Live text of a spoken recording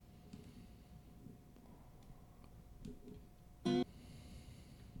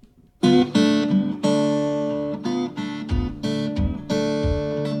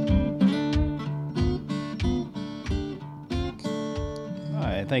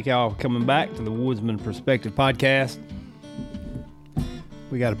Thank y'all for coming back to the Woodsman Perspective Podcast.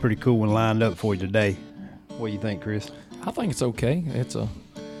 We got a pretty cool one lined up for you today. What do you think, Chris? I think it's okay. It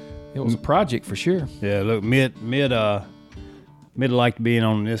was a project for sure. Yeah, look, Mid liked being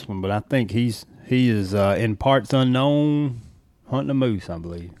on this one, but I think he is in parts unknown hunting a moose, I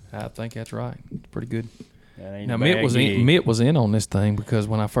believe. I think that's right. It's pretty good. Now, Mitt was in on this thing because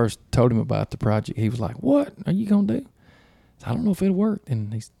when I first told him about the project, he was like, "What are you gonna do?" I don't know if it'll work,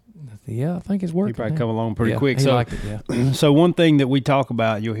 and he's, yeah, I think it's working. He probably come along pretty quick. He so, liked it, yeah. So one thing that we talk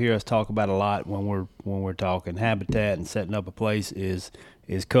about, you'll hear us talk about a lot when we're talking habitat and setting up a place is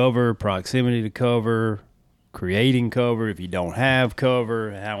cover, proximity to cover, creating cover. If you don't have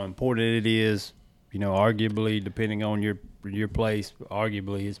cover, how important it is. You know, arguably, depending on your place,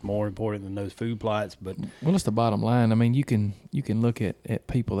 arguably it's more important than those food plots. But well, it's the bottom line. I mean, you can look at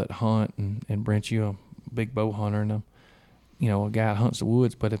people that hunt, and Brent, you a big bow hunter, and a guy that hunts the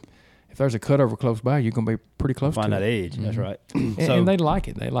woods. But if there's a cutover close by, you're gonna be pretty close to find that it. edge. Mm-hmm. That's right. And they like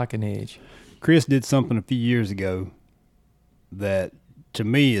it. They like an edge. Chris did something a few years ago that to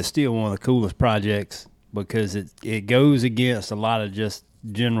me is still one of the coolest projects because it goes against a lot of just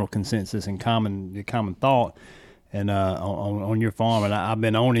general consensus and common thought, and on your farm, and I've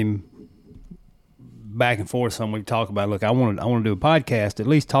been on him back and forth. Some we talk about. Look, I want to do a podcast. At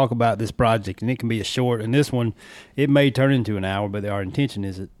least talk about this project, and it can be a short. And this one, it may turn into an hour, but our intention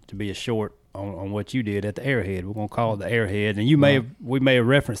is to be a short on what you did at the Arrowhead. We're gonna call it the Arrowhead, and we may have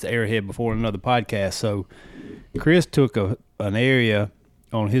referenced the Arrowhead before in another podcast. So, Chris took an area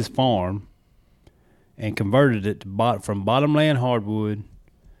on his farm and converted it from Bottomland hardwood,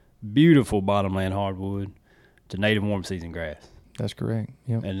 beautiful Bottomland hardwood, to native warm season grass. That's correct.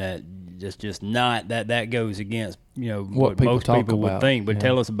 Yep. And that just not that goes against what most people would think. But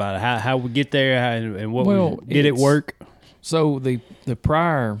tell us about it. How we get there, and what did it work? So the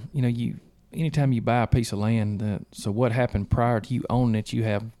prior, anytime you buy a piece of land, so what happened prior to you owning it, you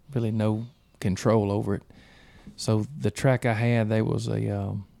have really no control over it. So the tract I had, it was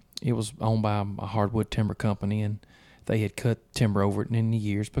owned by a hardwood timber company, and they had cut timber over it in the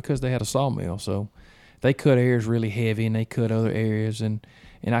years because they had a sawmill. So they cut areas really heavy, and they cut other areas, and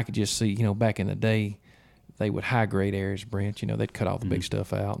I could just see, back in the day, they would high grade areas, Brent. They'd cut all the big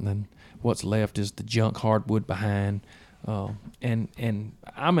stuff out, and then what's left is the junk hardwood behind. And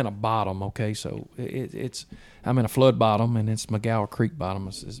I'm in a bottom, okay, so I'm in a flood bottom, and it's McGower Creek bottom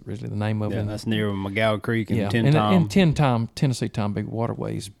is really the name of it. Yeah, that's near McGower Creek and and Tennessee Tom Big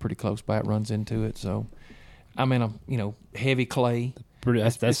Waterway is pretty close by. It runs into it, so I'm in a heavy clay.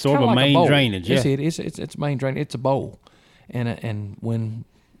 That's sort of a main drainage. Yeah, it's main drainage. It's a bowl, and when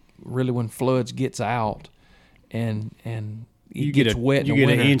floods gets out, and you get wet. You in the get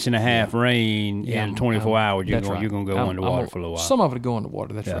winter, an inch and a half rain in 24 hours. You're gonna go underwater for a little while. Some of it go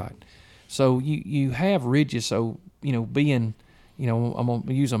underwater. That's right. So you have ridges. So being I'm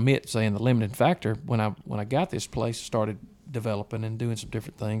gonna use a Mitt saying the limiting factor when I got this place, started developing and doing some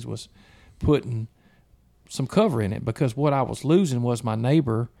different things, was putting some cover in it, because what I was losing was my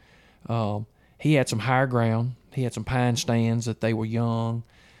neighbor. He had some higher ground. He had some pine stands that they were young.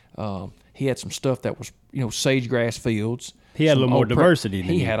 He had some stuff that was sagegrass fields. He had a little more diversity.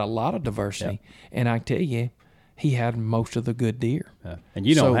 He had a lot of diversity, and I tell you, he had most of the good deer. And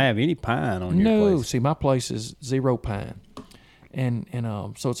you don't have any pine on your place. No, see, my place is 0 pine, and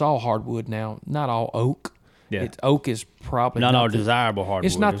so it's all hardwood now. Not all oak. Yeah. Oak is probably not all desirable hardwood.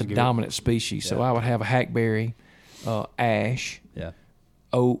 It's not the dominant species. So I would have a hackberry, ash,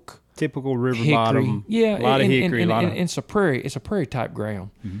 oak, typical river hickory, bottom. Yeah, a lot of hickory. And it's a prairie type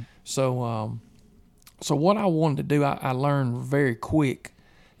ground. Mm-hmm. So what I wanted to do, I learned very quick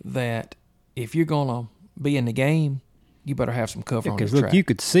that if you're gonna be in the game, you better have some cover on your track. Because you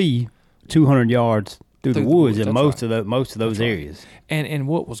could see 200 yards through the woods in most of those areas. And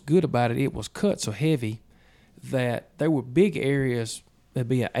what was good about it, it was cut so heavy that there were big areas that'd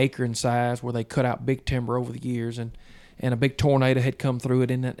be an acre in size where they cut out big timber over the years, and a big tornado had come through it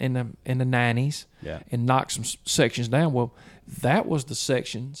in the 90s and knocked some sections down. Well, that was the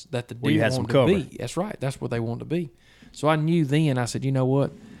sections that the deer wanted to be. That's right. That's where they wanted to be. So I knew then. I said, you know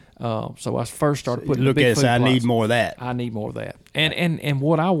what? So I first started putting the big food plots. I need more of that. I need more of that. And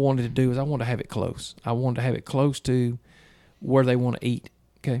what I wanted to do is I wanted to have it close. I wanted to have it close to where they want to eat.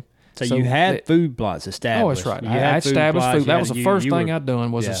 Okay. So you had food plots established. Oh, that's right. I established food. That was the first thing I'd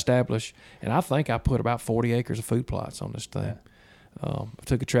done was establish, and I think I put about 40 acres of food plots on this thing. I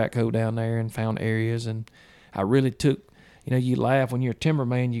took a track hoe down there and found areas, and I really took, you laugh when you're a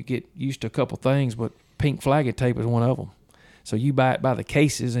timberman, you get used to a couple things, but pink flagging tape is one of them. So you buy it by the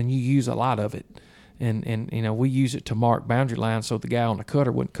cases, and you use a lot of it. And we use it to mark boundary lines so the guy on the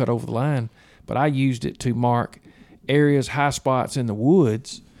cutter wouldn't cut over the line. But I used it to mark areas, high spots in the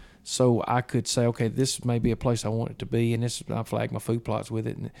woods, so I could say, okay, this may be a place I want it to be, and I flag my food plots with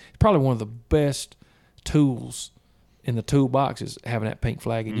it. And it's probably one of the best tools in the toolbox is having that pink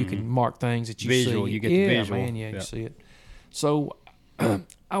flag, and you can mark things that you visual, see. You get the visual. Man, you see it. So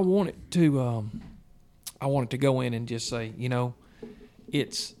I wanted to go in and just say,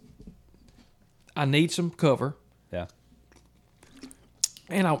 I need some cover. Yeah.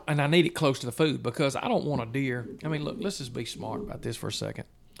 And I need it close to the food because I don't want a deer. I mean, look, let's just be smart about this for a second.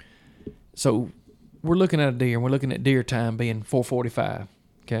 So we're looking at a deer, and we're looking at deer time being 4:45.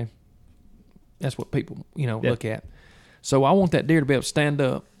 Okay, that's what people look at. So I want that deer to be able to stand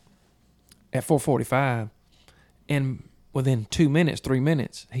up at 4:45, and within 2 minutes, 3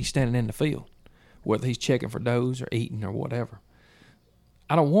 minutes, he's standing in the field, whether he's checking for does or eating or whatever.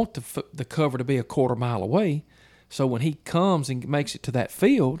 I don't want the cover to be a quarter mile away, so when he comes and makes it to that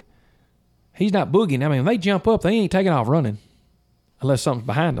field, he's not boogieing. I mean, when they jump up, they ain't taking off running unless something's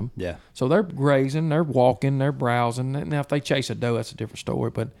behind them. Yeah. So they're grazing, they're walking, they're browsing. Now, if they chase a doe, that's a different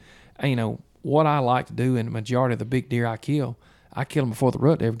story. But, what I like to do in the majority of the big deer I kill them before the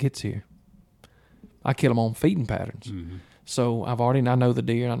rut ever gets here. I kill them on feeding patterns. Mm-hmm. So I know the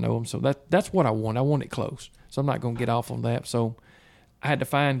deer, and I know them. So that's what I want. I want it close. So I'm not going to get off on that. So I had to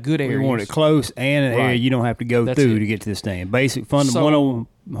find good areas. You want it close and an area you don't have to go through to get to the stand. Basic fundamental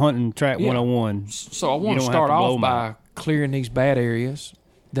hunting track 101. So I want to start off by clearing these bad areas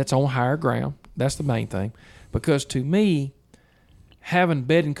that's on higher ground. That's the main thing. Because to me, having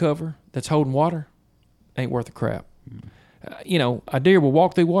bedding cover that's holding water ain't worth a crap. A deer will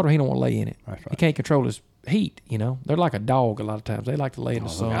walk through water, he don't want to lay in it. That's right. He can't control his heat, They're like a dog a lot of times. They like to lay in the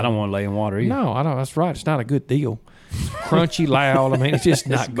sun. I don't want to lay in water either. No, I don't. That's right. It's not a good deal. It's crunchy, loud. I mean, it's just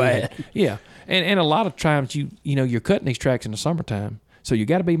not good. Bad. Yeah. And a lot of times you're cutting these tracks in the summertime. So you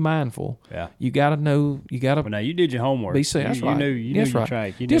got to be mindful. Yeah. You got to know. You got to. Well, now you did your homework. Be safe. That's right. You knew your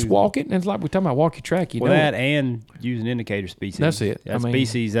track. Just walk it, and it's like we're talking about walk your track. That and using indicator species. That's it.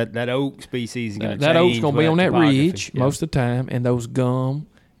 Species that oak species is going to change. That oak's going to be on that topography. ridge most of the time, and those gum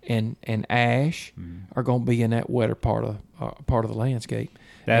and ash are going to be in that wetter part of the landscape.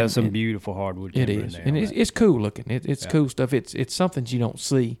 That is some beautiful hardwood timber. It is, in there, and it's cool looking. It's cool stuff. It's something you don't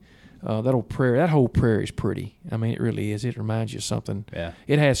see. That whole prairie is pretty. I mean, it really is. It reminds you of something. Yeah.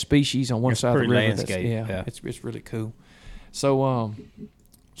 It has species on one side of the river. Landscape. It's really cool. So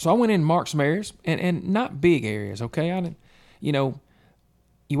I went in and marked some areas, and not big areas. Okay, I didn't. You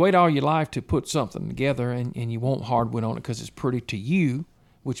wait all your life to put something together, and you want hardwood on it because it's pretty to you,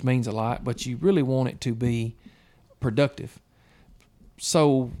 which means a lot. But you really want it to be productive.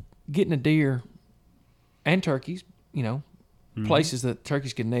 So getting a deer and turkeys, places that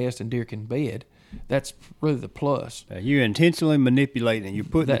turkeys can nest and deer can bed, that's really the plus. You're intentionally manipulating it. You're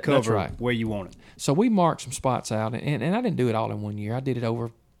putting the cover where you want it. So we marked some spots out, and I didn't do it all in 1 year. I did it over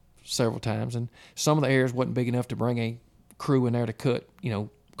several times, and some of the areas wasn't big enough to bring a crew in there to cut,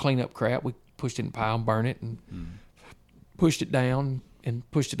 clean up crap. We pushed it in a pile and burned it and pushed it down and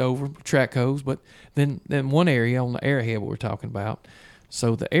pushed it over with track hose. But then one area on the arrowhead we were talking about,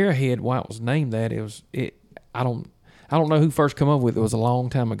 so the arrowhead, why it was named that, I don't know who first come up with it. It was a long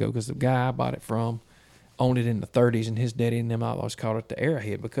time ago because the guy I bought it from owned it in the 30s, and his daddy and them always called it the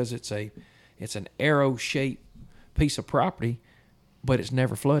arrowhead because it's an arrow-shaped piece of property, but it's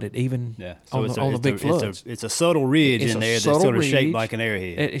never flooded, even on the big floods. It's a subtle ridge in there that's sort of shaped like an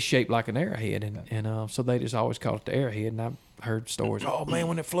arrowhead. It's shaped like an arrowhead, and so they just always call it the arrowhead. And I've heard stories, oh man,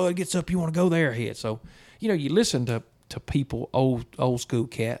 when the flood gets up, you want to go the arrowhead. So, you listen to people, old school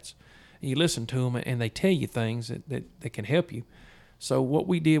cats, and you listen to them, and they tell you things that can help you. So what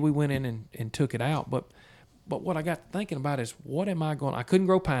we did, we went in and took it out. But what I got thinking about is, what am I going? I couldn't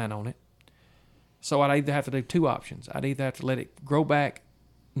grow pine on it. So I'd either have to do two options. I'd either have to let it grow back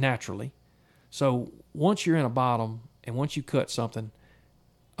naturally. So once you're in a bottom and once you cut something,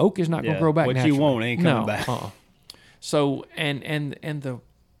 oak is not going to grow back naturally. What you want ain't coming back. So and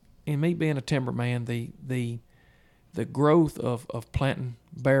me being a timber man, the growth of planting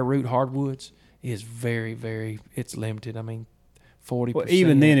bare root hardwoods is very, very, it's limited. I mean, 40%. Well,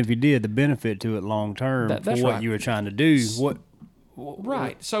 even then, if you did, the benefit to it long term for what you were trying to do,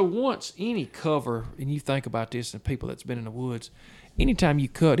 Right. So once any cover, and you think about this and people that's been in the woods, anytime you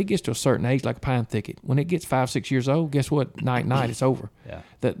cut, it gets to a certain age, like a pine thicket. When it gets 5-6 years old, guess what? Night, it's over. Yeah.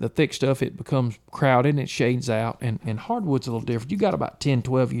 The thick stuff, it becomes crowded and it shades out. And hardwood's a little different. You got about 10,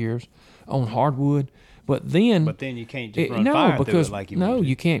 12 years on hardwood. But then you can't just run fire through it like you want to.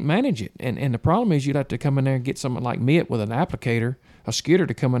 You can't manage it. And the problem is you'd have to come in there and get something like mitt with an applicator a skidder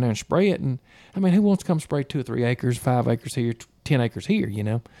to come in there and spray it. And I mean, who wants to come spray 2 or 3 acres, 5 acres here, 10 acres here, you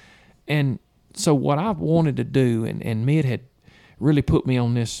know? And so what I wanted to do, and Mid had really put me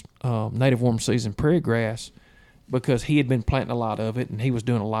on this native warm season prairie grass because he had been planting a lot of it, and he was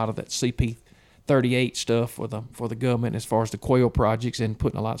doing a lot of that CP38 stuff for the government as far as the quail projects and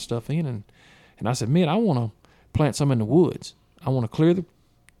putting a lot of stuff in. And I said, Mid, I want to plant some in the woods. I want to clear the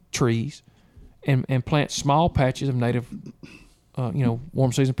trees and plant small patches of native,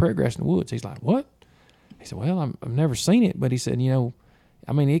 warm season prairie grass in the woods. He's like, what? He said, well, I've never seen it, but he said,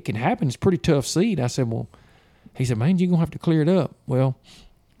 I mean, it can happen. It's pretty tough seed. I said, well, he said, man, you're going to have to clear it up. Well,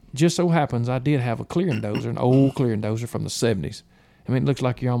 just so happens I did have a clearing dozer, an old clearing dozer from the 70s. I mean, it looks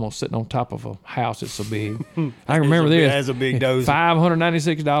like you're almost sitting on top of a house. It's so big. I remember this. That's a big dozer.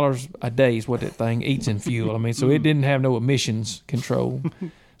 $596 a day is what that thing eats in fuel. I mean, so it didn't have no emissions control.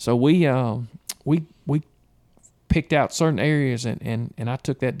 So we picked out certain areas, and I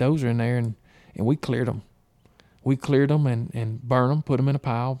took that dozer in there, and we cleared them. We cleared them and burned them, put them in a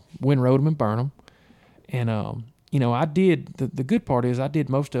pile, windrowed them and burned them. And, I did, the good part is I did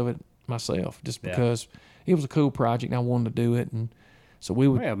most of it myself just because it was a cool project and I wanted to do it. And so we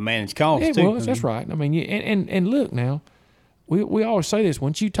would manage costs too. It was, that's right. I mean, and look now, we always say this,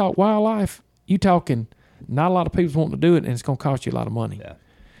 once you talk wildlife, you talking not a lot of people's wanting to do it, and it's going to cost you a lot of money. Yeah.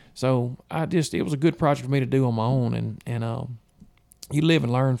 So it was a good project for me to do on my own. And you live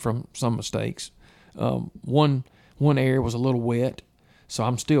and learn from some mistakes. One area was a little wet, so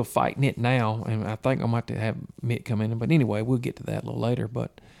I'm still fighting it now, and I think I might have to have Mitt come in. But anyway, we'll get to that a little later.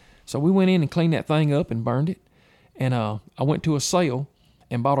 But so we went in and cleaned that thing up and burned it, and I went to a sale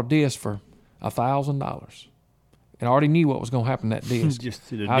and bought a disc for $1,000. And I already knew what was going to happen to that disc. Just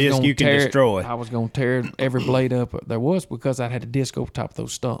the disc you can destroy. I was going to tear every blade up there was because I had a disc over top of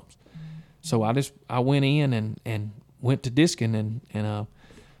those stumps. So I went in and went to discing, and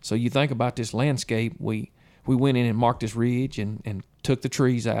so you think about this landscape. We went in and marked this ridge and took the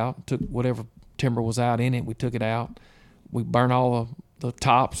trees out, took whatever timber was out in it. We took it out. We burned all the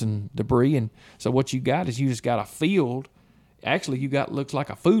tops and debris. And so what you got is you just got a field. Actually, you got looks like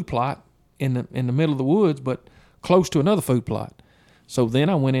a food plot in the middle of the woods, but close to another food plot. So then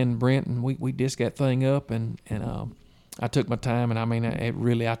I went in, Brent, and we disced that thing up, and I took my time, and I mean,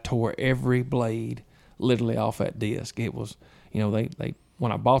 I tore every blade literally off that disc. It was, they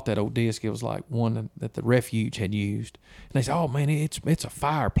when I bought that old disc, it was like one that the refuge had used. And they said, oh, man, it's a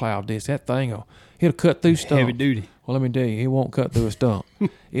fire plow disc. That thing, it'll cut through stump. Heavy duty. Well, let me tell you, it won't cut through a stump.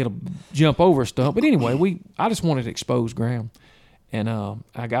 It'll jump over a stump. But anyway, I just wanted exposed ground. And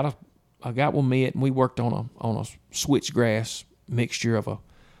I got with Mitt, and we worked on a switchgrass mixture of a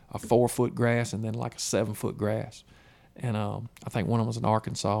 4-foot grass and then like a 7-foot grass. And I think one of them was an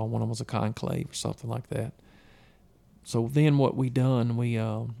Arkansas, one of them was a conclave or something like that. So then what we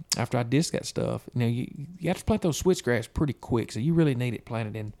done, after I disced that stuff, you have to plant those switchgrass pretty quick. So you really need it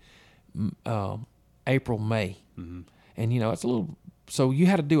planted in April, May. Mm-hmm. And, it's a little, so you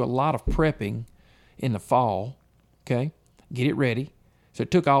had to do a lot of prepping in the fall, okay, get it ready. So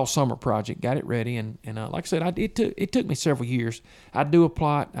it took all summer project, got it ready. And like I said, it took me several years. I'd do a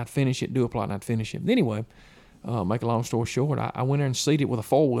plot, I'd finish it, do a plot, and I'd finish it. But anyway, make a long story short, I went there and seeded with a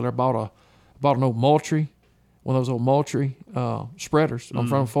 4-wheeler, bought an old Moultrie, one of those old Moultrie spreaders on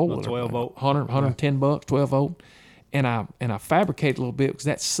front of a 4-wheeler. 12 volt. $110, 12 volt. And I fabricated a little bit because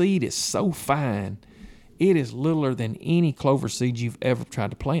that seed is so fine. It is littler than any clover seed you've ever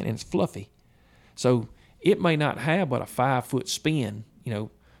tried to plant, and it's fluffy. So it may not have but a 5-foot spin,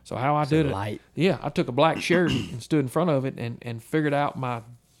 So how I did it, light. Yeah, I took a black shirt and stood in front of it and figured out my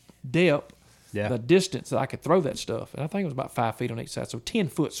depth, the distance that I could throw that stuff. And I think it was about 5 feet on each side, so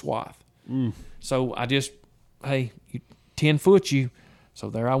 10-foot swath. So I just, 10 foot you.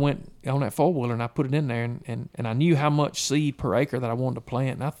 So there I went on that 4-wheeler, and I put it in there, and I knew how much seed per acre that I wanted to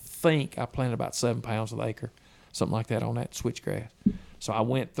plant. And I think I planted about 7 pounds an acre, something like that on that switchgrass. So I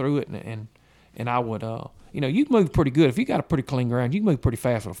went through it, and I would, you can move pretty good. If you got a pretty clean ground, you can move pretty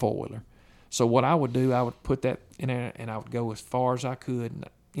fast with a 4-wheeler. So what I would do, I would put that in there, and I would go as far as I could,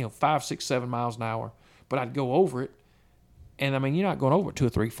 5, 6, 7 miles an hour. But I'd go over it. And, I mean, you're not going over 2 or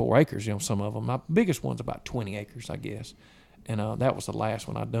 3, 4 acres, some of them. My biggest one's about 20 acres, I guess. And that was the last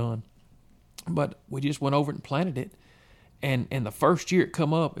one I done. But we just went over it and planted it. And the first year it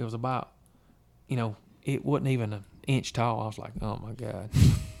come up, it was about, it wasn't even an inch tall. I was like, oh, my God.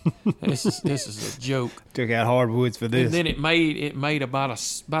 This is a joke. Took out hardwoods for this. And then it made about a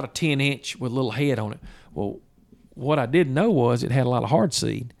 10-inch with a little head on it. Well, what I didn't know was it had a lot of hard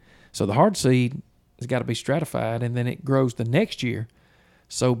seed. So the hard seed has got to be stratified, and then it grows the next year.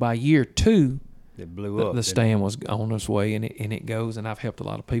 So by year 2, It blew up. The stand was on its way, and it goes, and I've helped a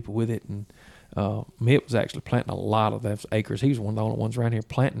lot of people with it. And Mitt was actually planting a lot of those acres. He was one of the only ones around here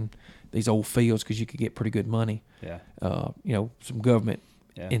planting these old fields because you could get pretty good money. Yeah. Some government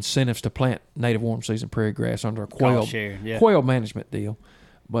incentives to plant native warm season prairie grass under a quail management deal.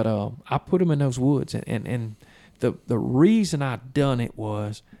 But I put them in those woods, and the reason I done it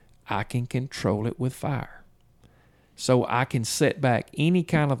was I can control it with fire. So I can set back any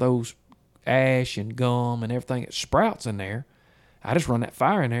kind of those ash and gum and everything that sprouts in there. I just run that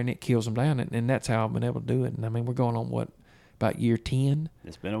fire in there and it kills them down, and that's how I've been able to do it. And I mean, we're going on about year 10.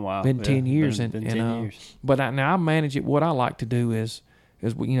 It's been a while. Been 10 years. Been 10 years. But now I manage it. What I like to do is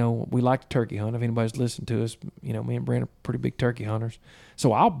we like to turkey hunt. If anybody's listened to us, me and Brent are pretty big turkey hunters.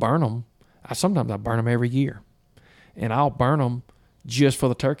 So I'll burn them. Sometimes I burn them every year, and I'll burn them just for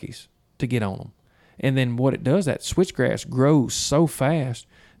the turkeys to get on them. And then what it does, that switchgrass grows so fast,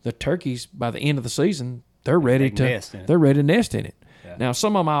 the turkeys by the end of the season they're ready to nest in it. Yeah. Now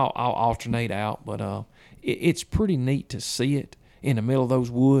some of them I'll alternate out, but it's pretty neat to see it in the middle of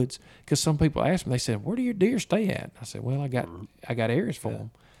those woods, because some people ask me, they said, "Where do your deer stay at?" I said, "Well, I got areas for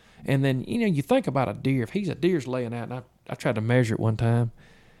them." And then you think about a deer. If a deer's laying out, and I tried to measure it one time,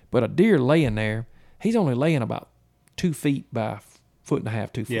 but a deer laying there, he's only laying about 2 feet by 1.5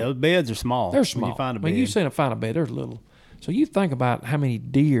 feet, 2 feet. Yeah, those beds are small. They're small. When you find a bed. When you find a bed, they're little. So you think about how many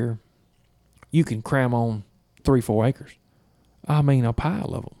deer you can cram on 3-4 acres. I mean, a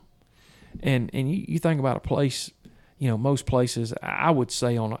pile of them. And you think about a place, most places, I would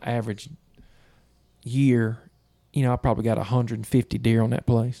say on an average year, I probably got 150 deer on that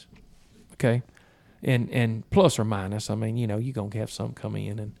place. Okay. And plus or minus, I mean, you're going to have some come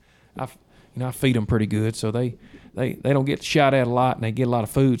in, and I feed them pretty good. So they don't get shot at a lot, and they get a lot of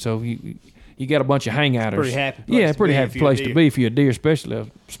food. So you got a bunch of hangouters. Pretty happy place. Yeah, pretty happy place to be for your deer, especially a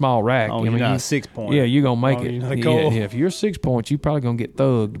small rack. Oh, you're not a 6 point. Yeah, you're gonna make it. Yeah, if you're 6 points, you're probably gonna get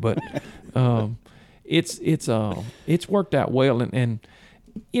thugged. But it's worked out well, and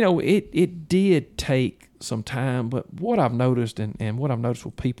it did take some time. But what I've noticed, and what I've noticed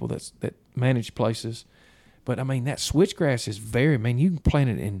with people that manage places, but I mean that switchgrass is you can plant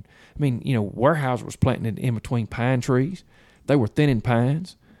it in. Weyerhaeuser was planting it in between pine trees. They were thinning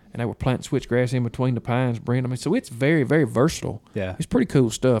pines, and they were planting switchgrass in between the pines, Brent. So it's very, very versatile. Yeah. It's pretty cool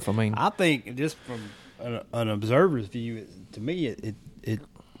stuff. I think just from an observer's view, to me, it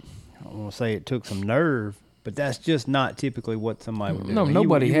I don't want to say it took some nerve, but that's just not typically what somebody would do. No,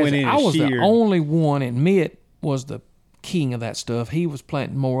 nobody has it. I was the only one, and Mitt was the king of that stuff. He was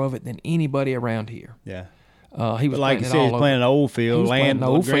planting more of it than anybody around here. Yeah. He was like you said, he's planting an old field, land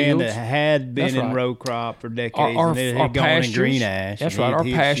that had been in right. row crop for decades, and it had gone pastures, in green ash. That's right, our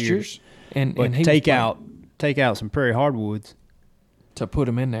pastures. And he take out some prairie hardwoods to put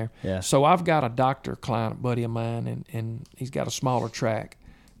them in there. Yeah. So I've got a doctor client, buddy of mine, and he's got a smaller tract,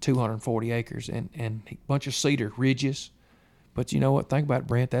 240 acres, and a bunch of cedar ridges. But you know what? Think about it,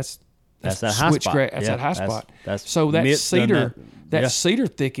 Brent. That's that high spot. That's that high spot. That's so that cedar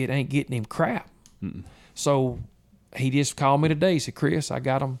thicket ain't getting him crap. Mm-mm. So he just called me today. He said, "Chris, I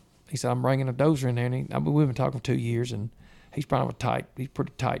got him." He said, "I'm bringing a dozer in there." And we've been talking for 2 years, and he's probably he's a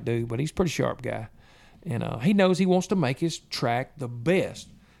pretty tight dude, but he's a pretty sharp guy. And he knows he wants to make his track the best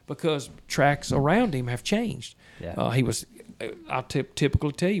because tracks around him have changed. Yeah. I'll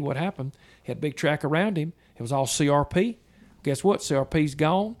typically tell you what happened. He had a big track around him. It was all CRP. Guess what? CRP's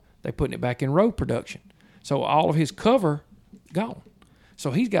gone. They're putting it back in road production. So all of his cover gone.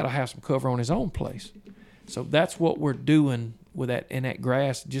 So he's got to have some cover on his own place. So that's what we're doing with that in that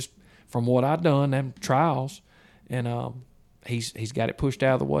grass, just from what I've done, them trials. And he's got it pushed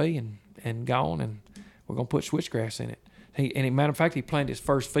out of the way and gone, and we're going to put switchgrass in it. Matter of fact, he planted his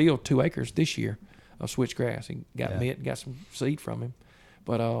first field, 2 acres this year of switchgrass. He got some seed from him.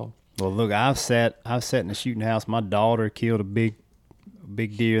 But well, look, I've sat in the shooting house. My daughter killed a big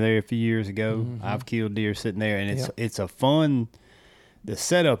deer there a few years ago. Mm-hmm. I've killed deer sitting there, and it's a fun. The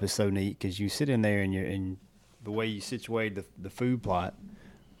setup is so neat because you sit in there and the way you situate the food plot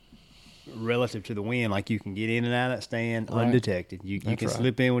relative to the wind, like you can get in and out of that stand undetected. You can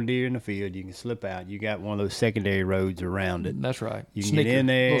slip in with deer in the field. You can slip out. You got one of those secondary roads around it. That's right. You can get in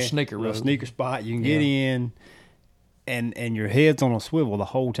there, little sneaker spot. You can get in, and your head's on a swivel the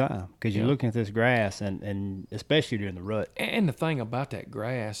whole time because you're looking at this grass, and especially during the rut. And the thing about that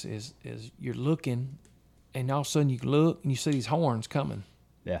grass is you're looking, and all of a sudden you look and you see these horns coming.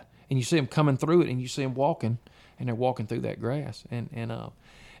 Yeah. And you see them coming through it, and you see them walking, and they're walking through that grass. And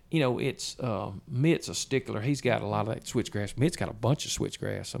it's Mitt's a stickler. He's got a lot of that switchgrass. Mitt's got a bunch of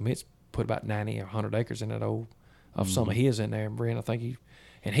switchgrass. So Mitt's put about 90 or 100 acres in that of some of his in there. And Brent, I think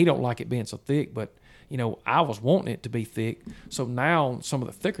and he don't like it being so thick, but I was wanting it to be thick. So now some of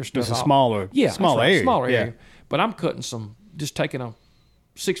the thicker stuff, it's a smaller area. But I'm cutting just taking a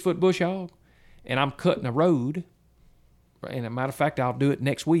 6-foot bush hog, and I'm cutting a road. And a matter of fact, I'll do it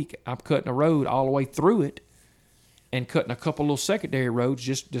next week. I'm cutting a road all the way through it, and cutting a couple little secondary roads,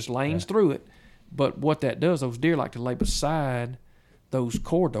 just lanes through it. But what that does, those deer like to lay beside those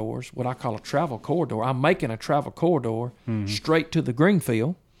corridors, what I call a travel corridor. I'm making a travel corridor straight to the green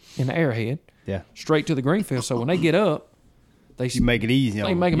field in the arrowhead. Yeah. Straight to the green field. So when they get up, you make it easy.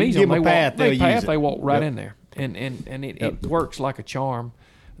 They make them easy. Give them a path, they walk right in there, and it works like a charm.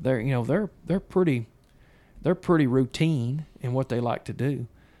 They're pretty routine in what they like to do,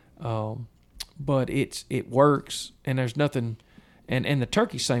 but it works, and there's nothing. And the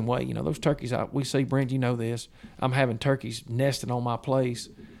turkeys same way. Those turkeys we see, Brent, this. I'm having turkeys nesting on my place,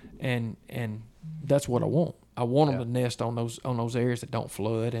 and that's what I want. I want them to nest on those areas that don't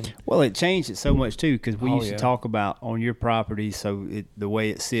flood. And it changed it so much too, because we used to talk about on your property. So the way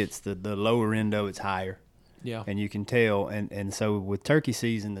it sits, the lower end of it's higher. Yeah. And you can tell, and so with turkey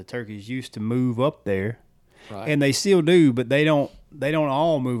season, the turkeys used to move up there, right. And they still do, but they don't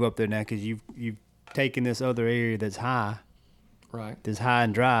all move up there now, because you've taken this other area that's high. Right. That's high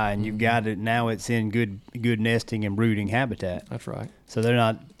and dry, and you've got it now. It's in good nesting and brooding habitat. That's right. So they're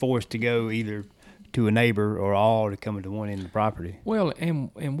not forced to go either to a neighbor or all to come into one end of the property. Well,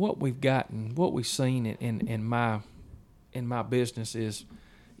 and what we've gotten, what we've seen in my business is,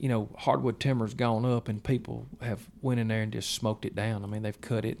 hardwood timber's gone up, and people have went in there and just smoked it down. I mean, they've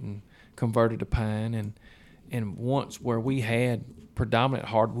cut it and converted to pine, and once where we had predominant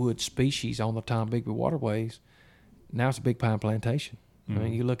hardwood species on the Tombigbee waterways. Now it's a big pine plantation. I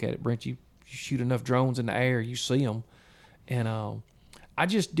mean, you look at it, Brent, you shoot enough drones in the air, you see them. And I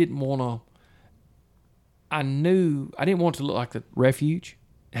just didn't want to, I didn't want it to look like the refuge,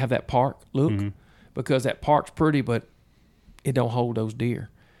 have that park look, because that park's pretty, but it don't hold those deer.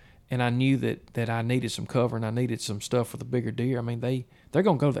 And I knew that I needed some cover, and I needed some stuff for the bigger deer. I mean, they're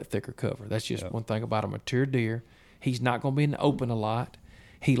going to go to that thicker cover. That's just one thing about a mature deer. He's not going to be in the open a lot.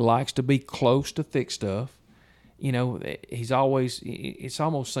 He likes to be close to thick stuff. It's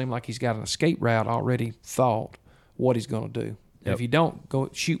almost seemed like he's got an escape route already thought what he's going to do. Yep. If you don't, go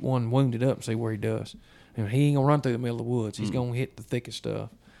shoot one wounded up and see where he does. He ain't going to run through the middle of the woods. He's going to hit the thickest stuff.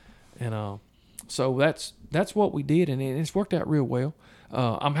 And so that's what we did, and it's worked out real well.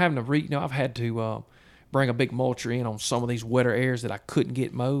 I'm having to I've had to bring a big mulcher in on some of these wetter areas that I couldn't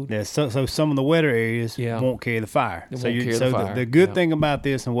get mowed. Yeah, so some of the wetter areas won't carry the fire. The good thing about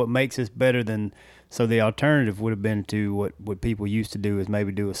this, and what makes this better than, so the alternative would have been to what people used to do is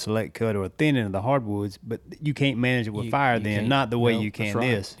maybe do a select cut or a thinning of the hardwoods, but you can't manage it with fire then, not the way you can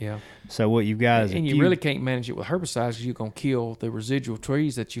this. Yeah. So what you've got is you really can't manage it with herbicides, because you're going to kill the residual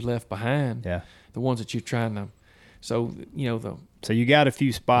trees that you left behind. Yeah. The ones that you're trying to, so you got a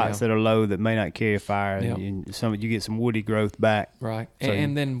few spots that are low that may not carry fire, and you get some woody growth back. Right. So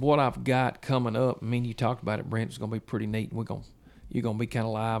and then what I've got coming up, I mean, you talked about it, Brent, it's going to be pretty neat, and you're going to be kind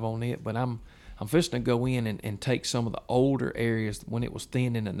of live on it, but I'm fixing to go in and take some of the older areas when it was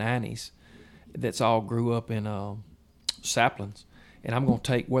thin in the 90s that's all grew up in saplings, and I'm going to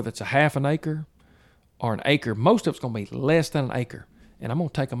take, whether it's a half an acre or an acre, most of it's going to be less than an acre, and I'm going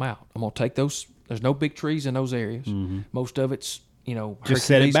to take them out. I'm going to take those. There's no big trees in those areas. Most of it's, just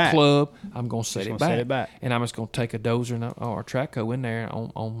set it back. Club. I'm going to set it back. And I'm just going to take a dozer or a track hoe in there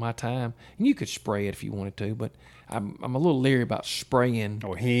on my time. And you could spray it if you wanted to, but I'm a little leery about spraying.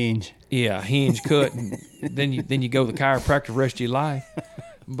 Or hinge. Yeah, hinge cut. And then you go to the chiropractor the rest of your life.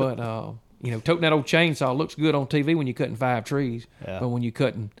 But, toting that old chainsaw looks good on TV when you're cutting 5 trees. Yeah. But when you're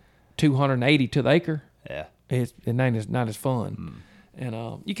cutting 280 to the acre, it ain't not as fun.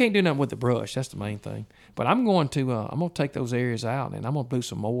 And you can't do nothing with the brush. That's the main thing. But I'm going to take those areas out, and I'm going to do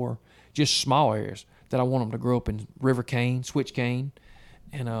some more, just small areas that I want them to grow up in river cane, switch cane,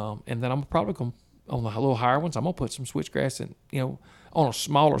 and then I'm probably going to, on the little higher ones, I'm going to put some switchgrass in, on a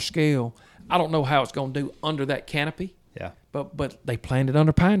smaller scale. I don't know how it's going to do under that canopy. Yeah. But they planted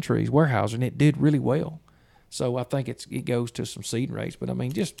under pine trees, Weyerhaeuser, and it did really well. So I think it goes to some seed rates. But I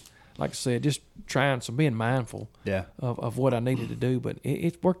mean, just like I said, just being mindful of what I needed to do. But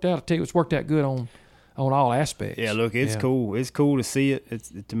it's worked out. I tell you, it's worked out good on all aspects. Yeah, look, it's cool. It's cool to see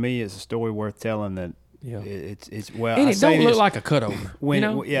it. To me, it's a story worth telling. That it's well. And it don't look like a cutover.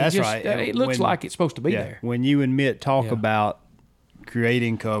 That's right. It looks like it's supposed to be there. When you and Mitt talk about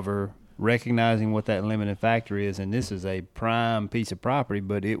creating cover, recognizing what that limiting factor is, and this is a prime piece of property,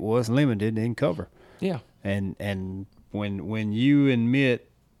 but it was limited in cover. Yeah. And when you and Mitt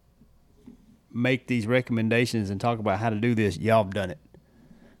make these recommendations and talk about how to do this, y'all have done it.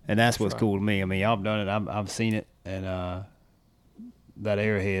 And that's what's cool to me. I mean, y'all have done it. I've seen it, and that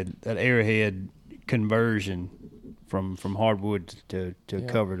arrowhead conversion from hardwood to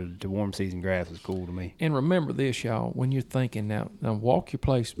cover to warm season grass is cool to me. And remember this, y'all, when you're thinking now walk your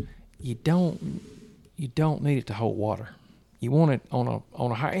place, you don't need it to hold water. You want it on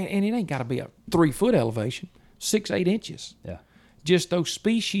a high, and it ain't got to be a 3-foot elevation, 6-8 inches. Yeah. Just those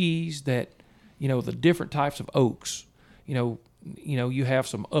species that, the different types of oaks. You have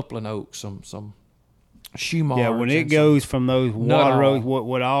some upland oaks, some Shumars. Yeah, when it goes from those water oaks,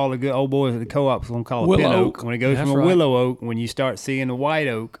 what all the good old boys at the co-op's gonna call a pin oak. When it goes from a willow oak, when you start seeing the white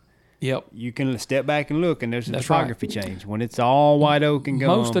oak, yep, you can step back and look, and there's a topography change. When it's all white oak and gum.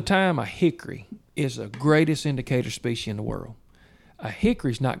 Most of the time, a hickory is the greatest indicator species in the world. A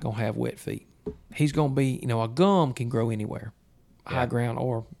hickory's not going to have wet feet. He's going to be, a gum can grow anywhere, high ground,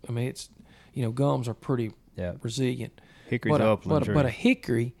 or, it's, gums are pretty resilient. Hickory's upland tree. But a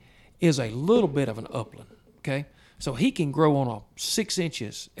hickory is a little bit of an upland, okay? So he can grow on a 6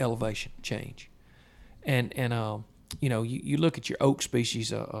 inches elevation change. And you look at your oak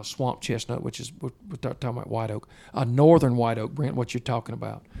species, a swamp chestnut, which is, we're talking about white oak, a northern white oak, Brent, what you're talking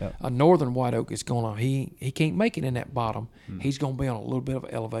about. Yep. A northern white oak is going on, he can't make it in that bottom. He's going to be on a little bit of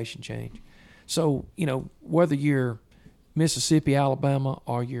an elevation change. So, whether you're Mississippi, Alabama,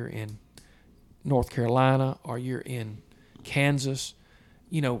 or you're in North Carolina, or you're in Kansas,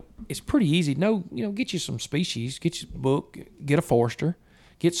 it's pretty easy. Get you some species, get you a book, get a forester,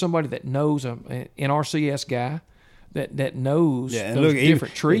 get somebody that knows, an NRCS guy, that knows those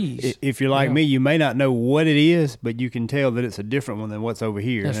different trees. If you're like me, you may not know what it is, but you can tell that it's a different one than what's over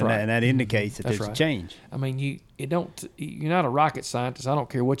here. That's right. And that indicates that there's a change. I mean, you're not a rocket scientist. I don't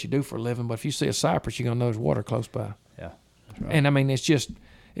care what you do for a living, but if you see a cypress, you're going to know there's water close by. Yeah, that's right. And, I mean, it's just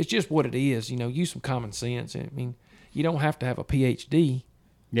what it is. Use some common sense. I mean, you don't have to have a PhD.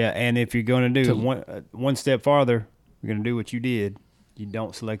 Yeah, and if you're going to do one step farther, you're going to do what you did. You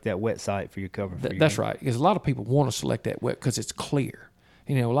don't select that wet site for your cover. That's right, because a lot of people want to select that wet because it's clear.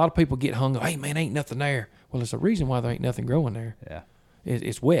 A lot of people get hung up, hey, man, ain't nothing there. Well, there's a reason why there ain't nothing growing there. Yeah.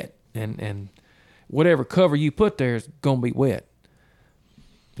 It's wet, and whatever cover you put there is going to be wet.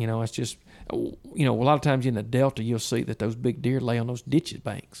 It's just, a lot of times in the Delta, you'll see that those big deer lay on those ditches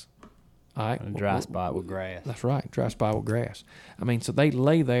banks. All right. A dry spot with grass. That's right, dry spot with grass. I mean, so they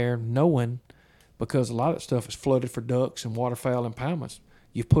lay there knowing, because a lot of that stuff is flooded for ducks and waterfowl and impoundments.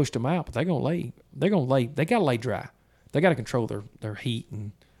 You've pushed them out, but they got to lay dry. They got to control their heat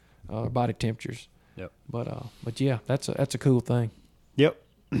and body temperatures. Yep. But yeah, that's a cool thing. Yep.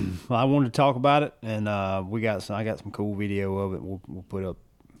 Well, I wanted to talk about it, and I got some cool video of it. We'll put up,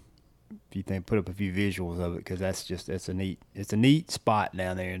 if you think, put up a few visuals of it, because it's a neat spot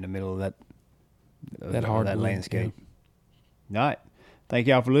down there in the middle of that landscape. Yeah. All right. Thank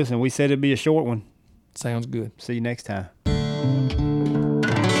y'all for listening. We said it'd be a short one. Sounds good. See you next time.